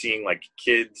I've been seeing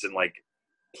kids and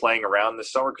playing around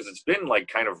this summer, because it's been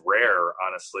kind of rare,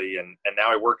 honestly, and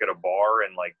now I work at a bar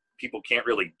and people can't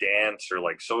really dance or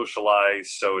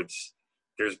socialize, so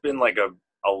there's been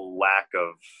a lack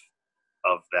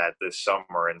of that this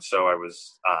summer. And so I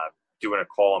was doing a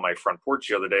call on my front porch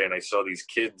the other day, and I saw these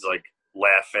kids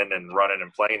laughing and running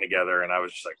and playing together, and I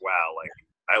was just wow,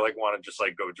 I want to just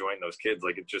go join those kids.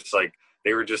 It's just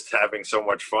they were just having so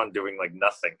much fun doing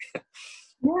nothing.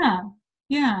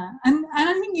 Yeah. And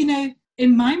I think,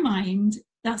 in my mind,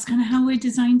 that's kind of how we're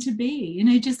designed to be,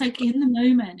 just like in the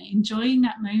moment, enjoying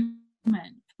that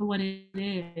moment for what it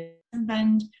is. And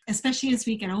then, especially as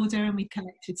we get older and we've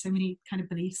collected so many kind of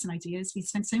beliefs and ideas, we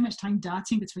spend so much time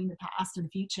darting between the past and the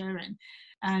future,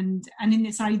 and in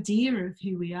this idea of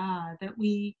who we are, that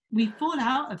we fall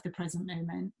out of the present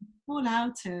moment, fall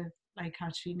out of like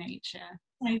our true nature.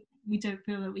 Like we don't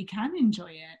feel that we can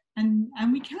enjoy it, and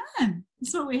we can.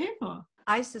 That's what we're here for.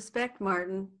 I suspect,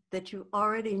 Martin, that you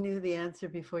already knew the answer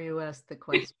before you asked the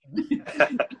question. A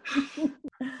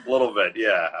little bit,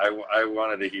 yeah. I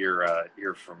wanted to hear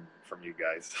from you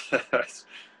guys.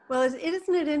 Well,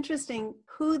 isn't it interesting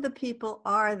who the people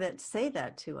are that say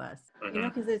that to us? Mm-hmm.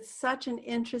 Because it's such an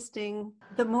interesting,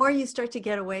 the more you start to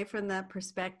get away from that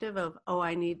perspective of,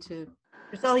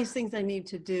 there's all these things I need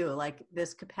to do, like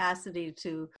this capacity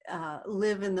to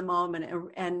live in the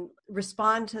moment and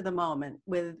respond to the moment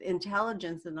with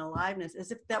intelligence and aliveness,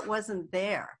 as if that wasn't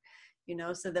there,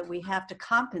 so that we have to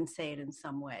compensate in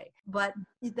some way. But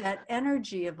that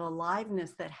energy of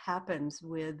aliveness that happens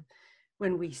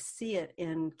when we see it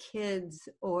in kids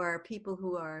or people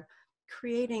who are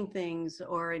creating things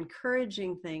or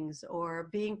encouraging things or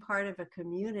being part of a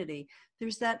community,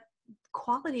 there's that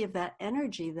quality of that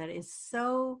energy that is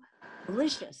so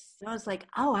delicious. It's like,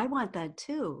 oh, I want that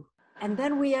too. And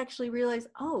then we actually realize,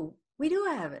 oh, we do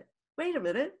have it. Wait a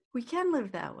minute, we can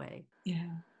live that way. Yeah,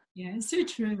 it's so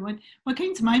true. What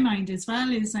came to my mind as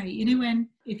well is like,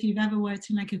 if you've ever worked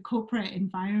in like a corporate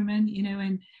environment,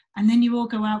 and then you all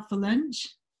go out for lunch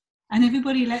and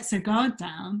everybody lets their guard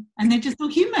down and they're just all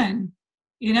human.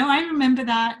 I remember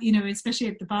that, especially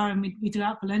at the bar, and we do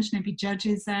out for lunch and there'd be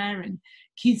judges there and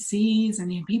QCs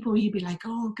and people, you'd be like,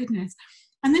 oh goodness.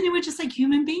 And then they were just like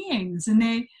human beings, and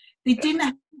they didn't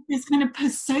have this kind of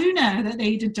persona that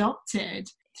they'd adopted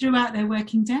throughout their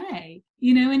working day,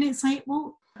 and it's like,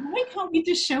 well, why can't we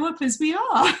just show up as we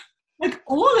are? Like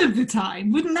all of the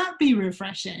time? Wouldn't that be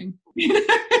refreshing?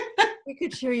 We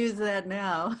could sure use that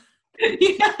now.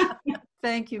 Yeah.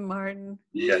 Thank you, Martin.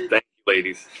 Yeah, thank you,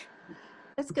 ladies.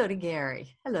 Let's go to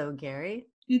Gary. Hello, Gary.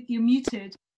 You're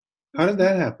muted. How did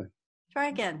that happen? Try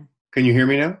again. Can you hear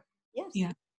me now? Yes.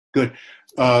 Yeah. Good.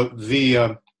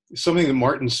 Something that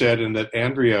Martin said and that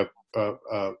Andrea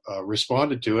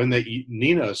responded to, and that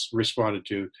Nina responded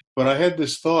to. But I had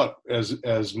this thought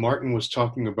as Martin was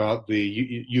talking about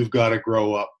you've got to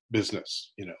grow up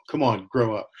business. Come on,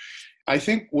 grow up. I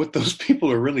think what those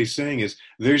people are really saying is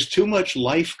there's too much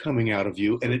life coming out of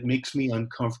you and it makes me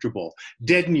uncomfortable.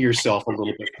 Deaden yourself a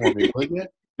little bit for me, wouldn't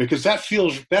it? Because that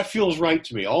feels right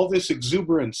to me. All this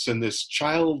exuberance and this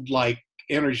childlike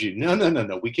energy.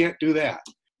 No. We can't do that.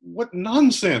 What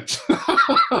nonsense.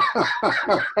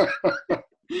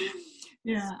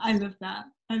 Yeah, I love that.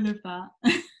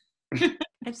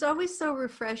 It's always so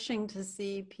refreshing to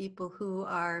see people who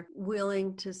are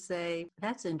willing to say,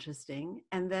 that's interesting,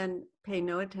 and then pay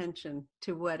no attention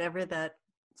to whatever that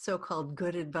so-called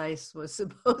good advice was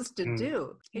supposed to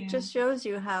do. It just shows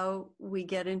you how we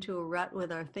get into a rut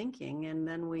with our thinking, and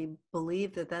then we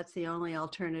believe that that's the only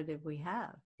alternative we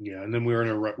have. Yeah, and then we're in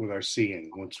a rut with our seeing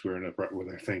once we're in a rut with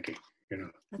our thinking.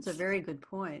 That's a very good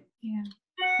point. Yeah.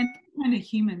 And what kind of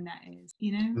human that is,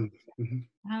 Mm-hmm.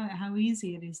 how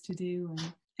easy it is to do,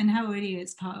 and how really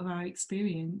it's part of our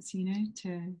experience,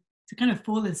 to kind of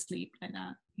fall asleep like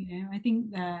that. I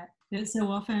think that so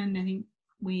often, I think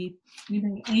we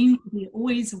aim to be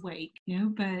always awake,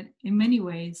 but in many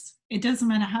ways, it doesn't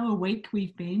matter how awake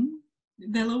we've been.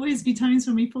 There'll always be times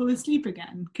when we fall asleep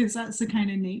again, because that's the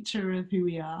kind of nature of who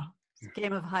we are. It's a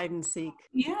game of hide and seek.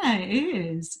 Yeah, it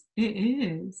is. It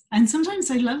is. And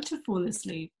sometimes I love to fall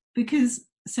asleep because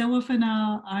so often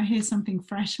I'll hear something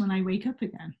fresh when I wake up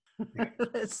again.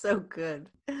 That's so good.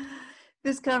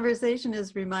 This conversation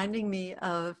is reminding me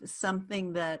of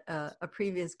something that a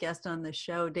previous guest on the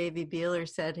show, Davey Beeler,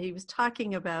 said. He was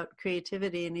talking about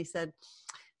creativity, and he said,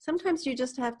 sometimes you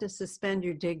just have to suspend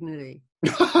your dignity.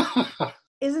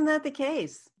 Isn't that the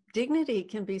case? Dignity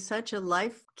can be such a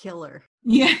life killer.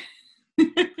 Yeah.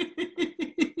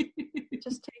 It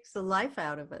just takes the life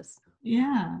out of us.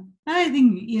 Yeah. I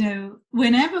think,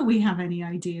 whenever we have any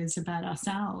ideas about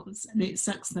ourselves, it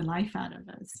sucks the life out of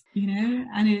us,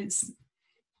 and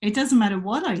it doesn't matter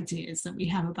what ideas that we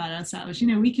have about ourselves.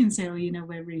 We can say,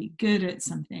 we're really good at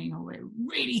something, or we're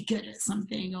really good at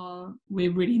something, or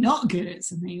we're really not good at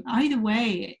something. Either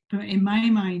way, but in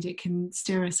my mind, it can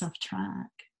steer us off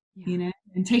track, and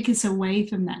take us away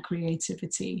from that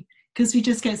creativity, because we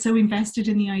just get so invested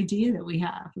in the idea that we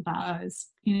have about us,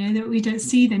 that we don't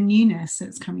see the newness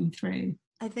that's coming through.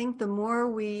 I think the more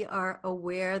we are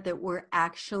aware that we're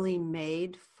actually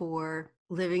made for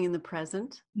living in the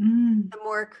present, Mm. the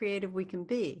more creative we can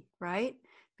be, right?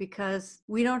 Because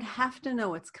we don't have to know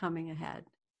what's coming ahead.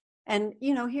 And,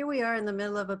 here we are in the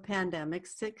middle of a pandemic,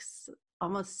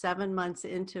 almost 7 months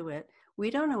into it. We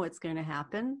don't know what's going to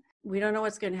happen. We don't know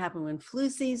what's going to happen when flu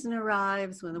season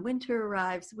arrives, when the winter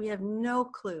arrives. We have no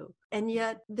clue. And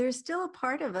yet there's still a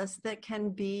part of us that can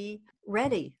be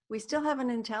ready. We still have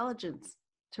an intelligence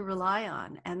to rely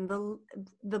on. And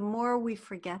the more we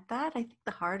forget that, I think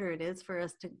the harder it is for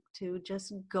us to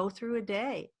just go through a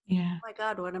day. Yeah. Oh my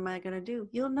God, what am I going to do?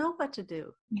 You'll know what to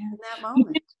do Yeah. in that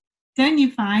moment. Don't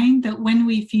you find that when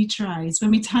we futurize,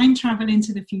 when we time travel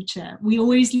into the future, we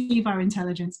always leave our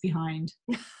intelligence behind?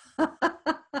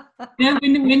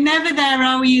 We're never there,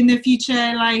 are we, in the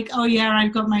future, like, oh yeah,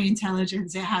 I've got my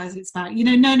intelligence, it has its back.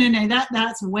 No,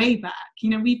 that's way back.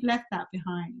 We've left that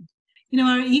behind.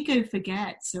 Our ego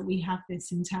forgets that we have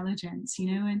this intelligence,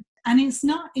 and it's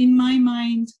not in my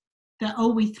mind that,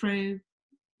 we throw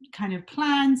kind of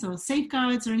plans or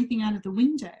safeguards or anything out of the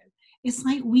window. It's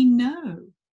like we know,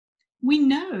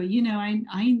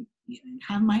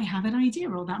 I might have an idea,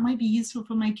 or that might be useful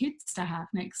for my kids to have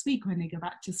next week when they go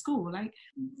back to school. Like,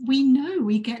 we know,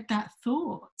 we get that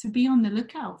thought to be on the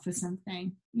lookout for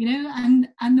something, and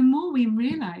the more we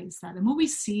realize that, the more we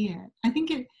see it. I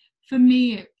think for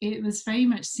me, it was very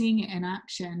much seeing it in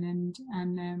action,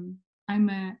 and I'm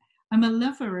a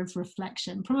lover of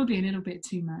reflection, probably a little bit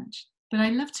too much. But I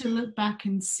love to look back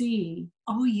and see,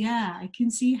 oh yeah, I can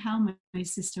see how my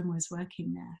system was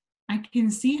working there. I can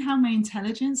see how my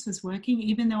intelligence was working,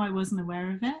 even though I wasn't aware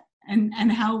of it,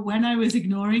 and how when I was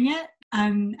ignoring it,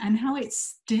 and how it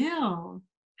still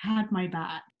had my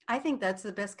back. I think that's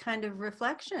the best kind of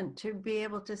reflection, to be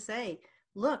able to say,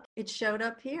 look, it showed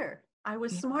up here. I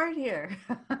was smart here.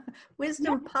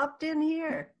 Wisdom popped in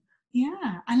here.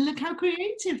 Yeah, and look how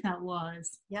creative that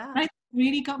was. Yeah. Right?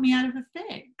 Really got me out of a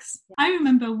fix. I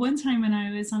remember one time when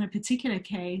I was on a particular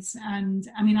case, and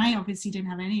I obviously didn't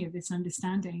have any of this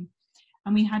understanding,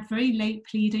 and we had very late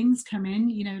pleadings come in,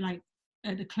 like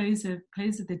at the close of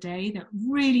the day, that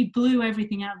really blew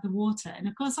everything out of the water. And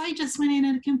of course, I just went in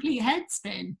a complete head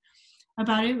spin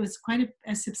about it. It was quite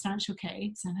a substantial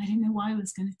case, and I didn't know what I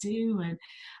was going to do, and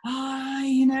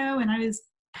and I was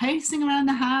pacing around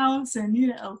the house, and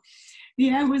it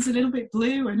was a little bit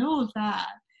blue and all of that.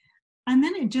 And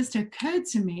then it just occurred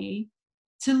to me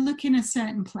to look in a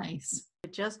certain place.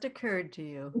 It just occurred to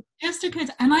you. It just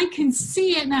occurred, and I can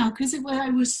see it now, because I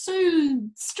was so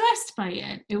stressed by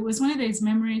it. It was one of those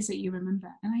memories that you remember.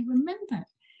 And I remember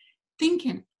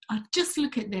thinking, I'll just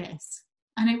look at this.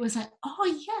 And it was like,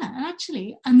 oh yeah,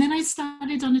 actually. And then I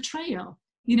started on a trail.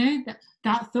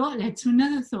 That thought led to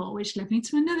another thought, which led me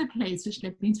to another place, which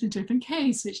led me to a different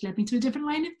case, which led me to a different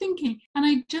line of thinking. And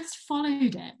I just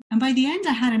followed it. And by the end,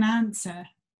 I had an answer,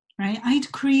 right?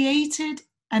 I'd created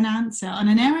an answer on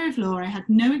an area of law I had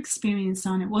no experience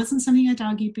on. It wasn't something I'd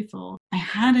argued before. I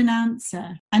had an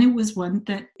answer, and it was one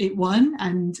that it won,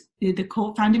 and the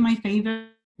court found in my favor.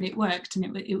 It worked,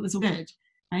 and it was all good,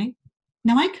 right?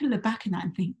 Now I could look back at that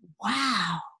and think,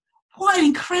 wow, what an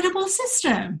incredible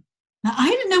system. Now, I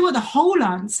didn't know what the whole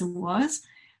answer was,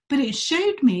 but it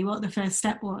showed me what the first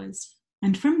step was.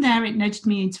 And from there, it nudged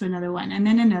me into another one, and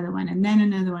then another one, and then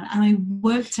another one. And I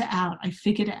worked it out. I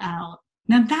figured it out.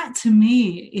 Now, that to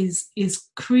me is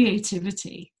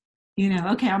creativity.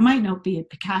 Okay, I might not be a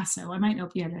Picasso. I might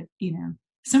not be able to,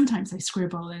 sometimes I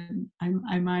scribble, and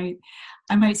I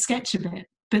might sketch a bit.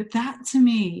 But that to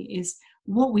me is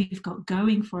what we've got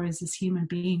going for us as human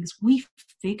beings. We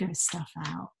figure stuff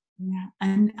out. Yeah,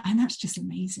 and that's just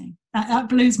amazing. That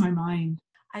blows my mind.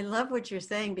 I love what you're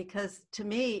saying, because to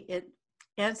me it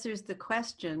answers the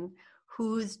question,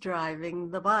 who's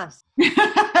driving the bus?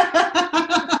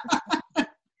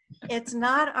 It's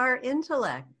not our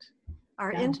intellect.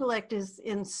 Our intellect is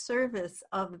in service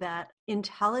of that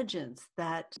intelligence,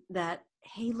 that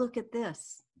hey, look at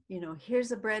this.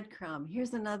 Here's a breadcrumb,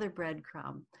 here's another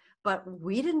breadcrumb. But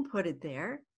we didn't put it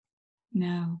there.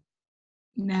 No,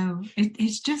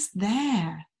 it's just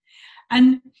there.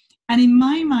 And in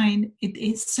my mind,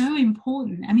 it's so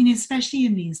important. Especially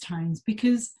in these times,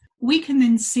 because we can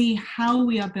then see how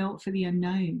we are built for the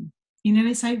unknown.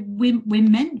 It's like we're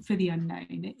meant for the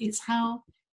unknown. It's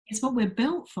what we're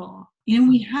built for.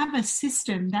 We have a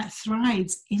system that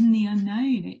thrives in the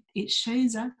unknown. It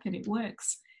shows up and it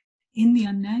works in the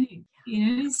unknown.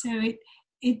 So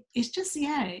it's just,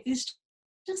 it's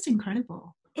just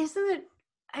incredible. Isn't it?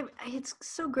 It's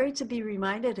so great to be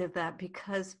reminded of that,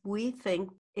 because we think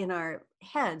in our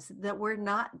heads that we're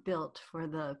not built for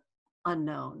the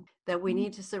unknown, that we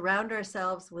need to surround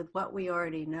ourselves with what we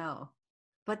already know.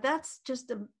 But that's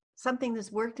just a something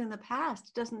that's worked in the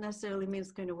past doesn't necessarily mean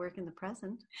it's going to work in the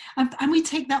present. And we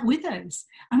take that with us.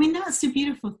 I mean, that's the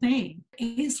beautiful thing.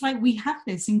 It's like we have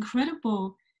this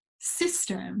incredible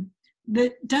system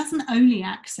that doesn't only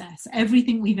access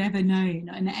everything we've ever known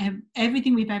and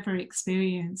everything we've ever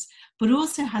experienced, but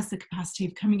also has the capacity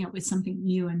of coming up with something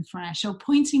new and fresh, or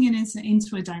pointing in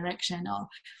into a direction,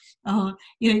 or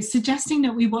suggesting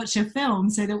that we watch a film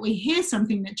so that we hear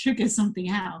something that triggers something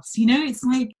else. It's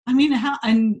like, I mean,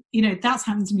 that's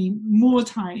happened to me more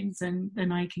times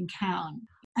than I can count.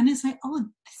 And it's like, oh,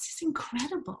 this is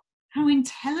incredible how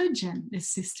intelligent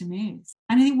this system is.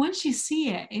 And I think once you see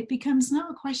it, it becomes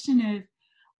not a question of,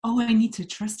 oh, I need to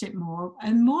trust it more,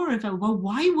 and more of a, well,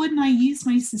 why wouldn't I use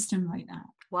my system like that?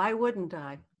 Why wouldn't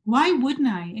I? Why wouldn't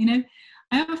I?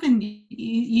 I often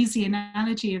use the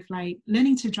analogy of like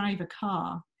learning to drive a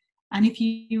car. And if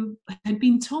you had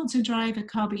been taught to drive a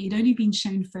car, but you'd only been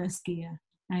shown first gear,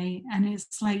 right? And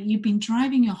it's like you've been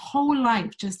driving your whole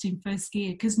life just in first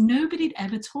gear because nobody'd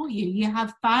ever taught you. You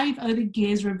have 5 other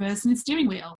gears, reverse, and a steering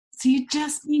wheel. So you're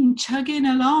just chugging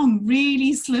along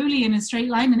really slowly in a straight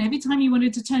line. And every time you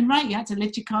wanted to turn right, you had to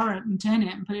lift your car up and turn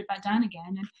it and put it back down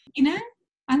again. And,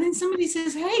 and then somebody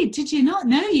says, hey, did you not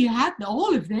know you had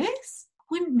all of this?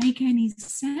 Wouldn't make any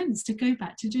sense to go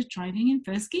back to just driving in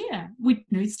first gear with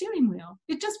no steering wheel.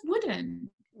 It just wouldn't.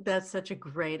 That's such a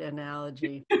great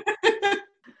analogy.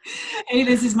 Hey,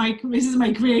 this is my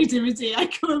creativity. I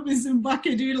come up with some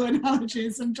wackadoodle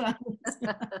analogies sometimes.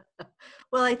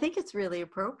 Well, I think it's really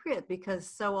appropriate because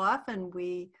so often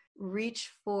we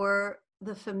reach for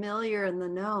the familiar and the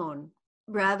known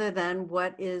rather than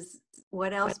what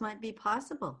else might be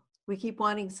possible. We keep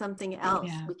wanting something else.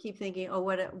 Yeah. We keep thinking,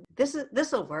 oh,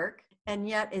 this will work. And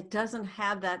yet it doesn't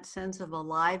have that sense of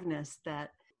aliveness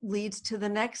that leads to the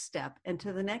next step and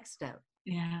to the next step.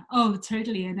 Yeah. Oh,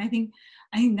 totally. And I think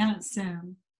that's a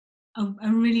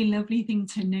really lovely thing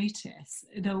to notice,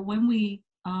 though, when we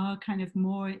are kind of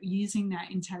more using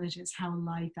that intelligence, how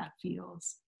alive that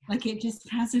feels. Like it just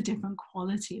has a different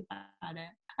quality about it.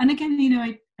 And again,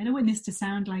 I don't want this to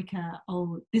sound like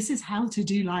this is how to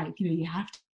do life. You have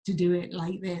to do it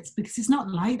like this, because it's not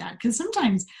like that. Because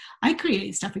sometimes I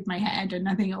create stuff with my head and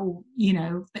I think,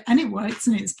 and it works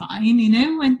and it's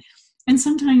fine, and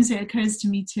sometimes it occurs to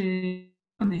me to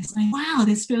on this, like, wow,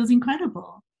 this feels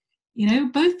incredible.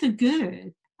 Both are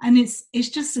good. And it's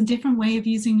just a different way of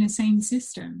using the same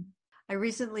system. I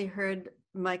recently heard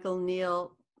Michael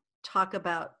Neill talk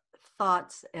about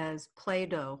thoughts as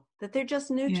Play-Doh, that they're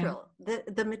just neutral. Yeah.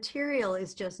 The material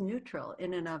is just neutral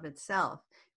in and of itself.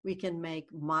 We can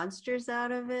make monsters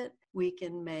out of it. We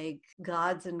can make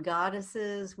gods and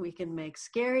goddesses. We can make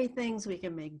scary things. We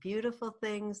can make beautiful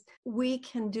things. We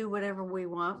can do whatever we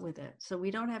want with it. So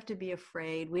we don't have to be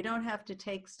afraid. We don't have to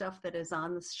take stuff that is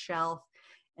on the shelf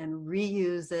and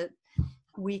reuse it.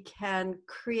 We can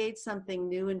create something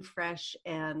new and fresh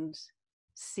and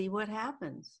see what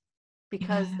happens.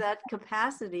 Because that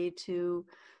capacity to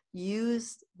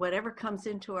use whatever comes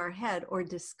into our head or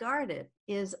discard it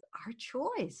is our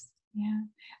choice. Yeah.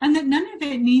 And that none of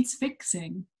it needs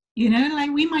fixing.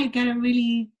 Like we might get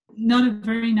not a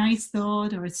very nice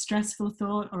thought or a stressful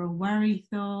thought or a worry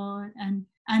thought. And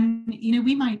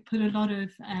we might put a lot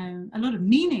of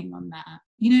meaning on that.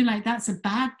 Like that's a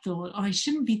bad thought, or I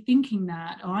shouldn't be thinking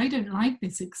that, or I don't like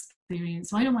this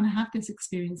experience, or I don't want to have this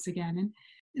experience again. And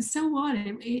so what?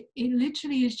 It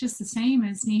literally is just the same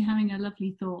as me having a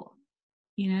lovely thought.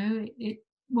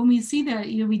 When we see that,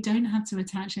 we don't have to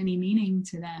attach any meaning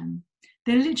to them.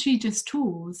 They're literally just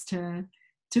tools to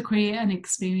create an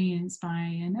experience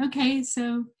by. And okay,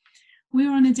 so we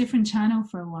were on a different channel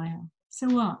for a while. So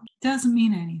what? Doesn't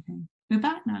mean anything. We're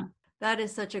back now. That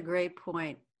is such a great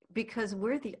point, because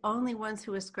we're the only ones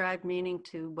who ascribe meaning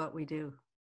to what we do.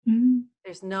 Mm-hmm.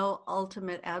 There's no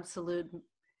ultimate, absolute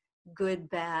good,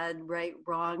 bad, right,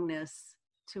 wrongness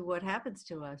to what happens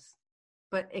to us,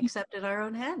 but except in our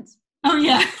own heads. Oh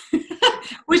yeah.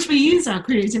 Which we use our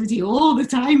creativity all the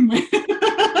time with.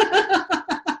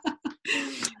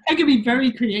 I can be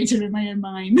very creative in my own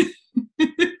mind.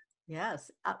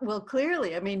 Yes. Well,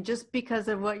 clearly, just because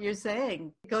of what you're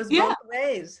saying, it goes both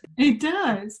ways. It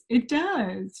does.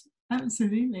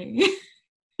 Absolutely.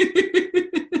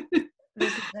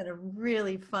 This has been a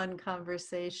really fun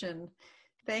conversation.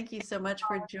 Thank you so much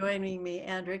for joining me,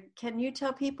 Andrea. Can you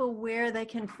tell people where they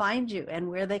can find you and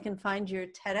where they can find your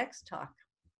TEDx talk?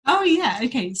 Oh, yeah.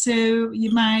 Okay. So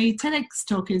my TEDx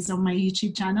talk is on my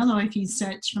YouTube channel, or if you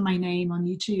search for my name on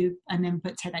YouTube and then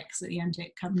put TEDx at the end,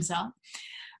 it comes up.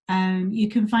 You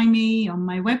can find me on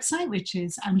my website, which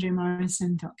is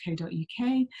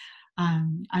andreamorrison.co.uk.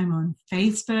 I'm on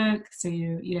Facebook, so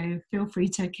feel free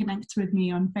to connect with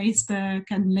me on Facebook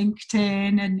and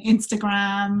LinkedIn and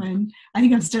Instagram, and I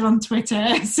think I'm still on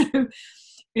Twitter. So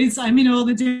I'm in all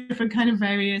the different kind of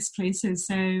various places.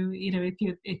 So if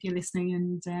you're listening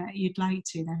and you'd like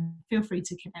to, then feel free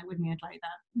to connect with me. I'd like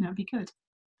that. That'd be good.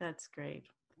 That's great.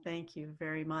 Thank you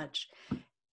very much,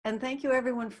 and thank you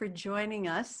everyone for joining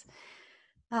us.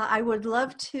 I would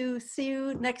love to see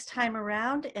you next time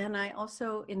around, and I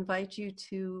also invite you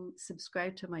to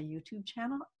subscribe to my YouTube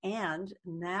channel. And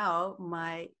now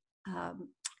my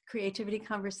Creativity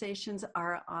Conversations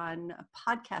are on a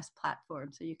podcast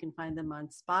platform, so you can find them on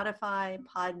Spotify,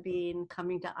 Podbean,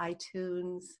 coming to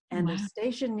iTunes, and a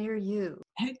station near you.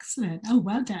 Excellent. Oh,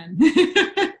 well done.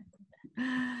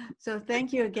 So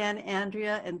thank you again,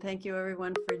 Andrea, and thank you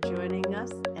everyone for joining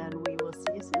us, and we will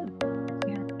see you soon.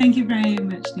 Thank you very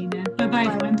much, Nina. Bye-bye,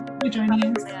 everyone, for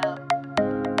joining us.